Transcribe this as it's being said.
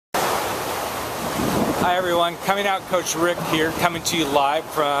Hi everyone, Coming Out Coach Rick here, coming to you live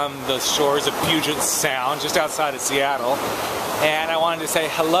from the shores of Puget Sound, just outside of Seattle. And I wanted to say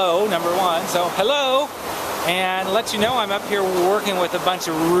hello, number one, so hello! And let you know I'm up here working with a bunch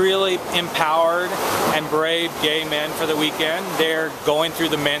of really empowered and brave gay men for the weekend. They're going through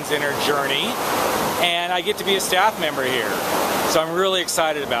the men's inner journey, and I get to be a staff member here. So I'm really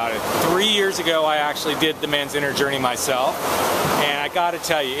excited about it. 3 years ago I actually did the men's inner journey myself, and I gotta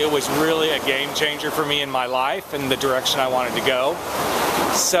tell you, it was really a game changer for me in my life and the direction I wanted to go.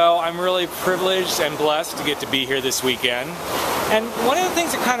 So I'm really privileged and blessed to get to be here this weekend. And one of the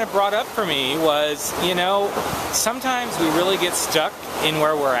things that kind of brought up for me was, you know, sometimes we really get stuck in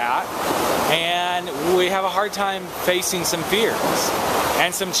where we're at, and we have a hard time facing some fears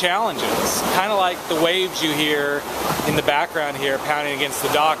and some challenges. Kind of like the waves you hear in the background here pounding against the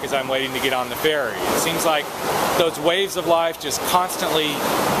dock as I'm waiting to get on the ferry. It seems like those waves of life just constantly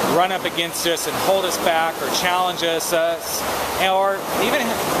run up against us and hold us back or challenge us, or even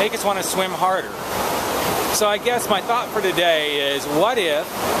make us want to swim harder. So I guess my thought for today is, what if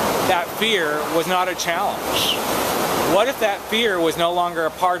that fear was not a challenge? What if that fear was no longer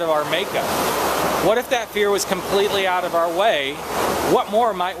a part of our makeup? What if that fear was completely out of our way? What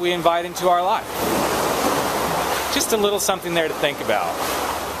more might we invite into our life? Just a little something there to think about.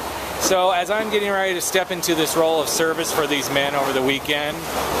 So as I'm getting ready to step into this role of service for these men over the weekend,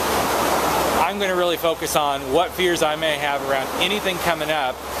 I'm going to really focus on what fears I may have around anything coming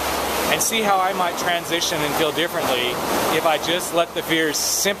up, and see how I might transition and feel differently if I just let the fears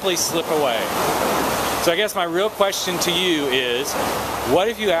simply slip away. So I guess my real question to you is, what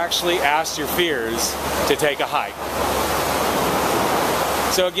if you actually asked your fears to take a hike?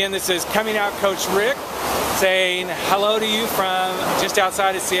 So again, this is Coming Out Coach Rick, saying hello to you from just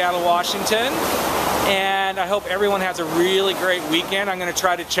outside of Seattle, Washington. And I hope everyone has a really great weekend. I'm going to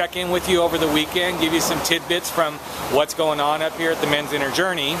try to check in with you over the weekend, give you some tidbits from what's going on up here at the Men's Inner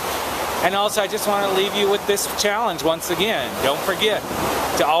Journey. And also, I just want to leave you with this challenge once again. Don't forget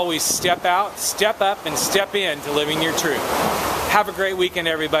to always step out, step up, and step in to living your truth. Have a great weekend,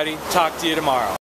 everybody. Talk to you tomorrow.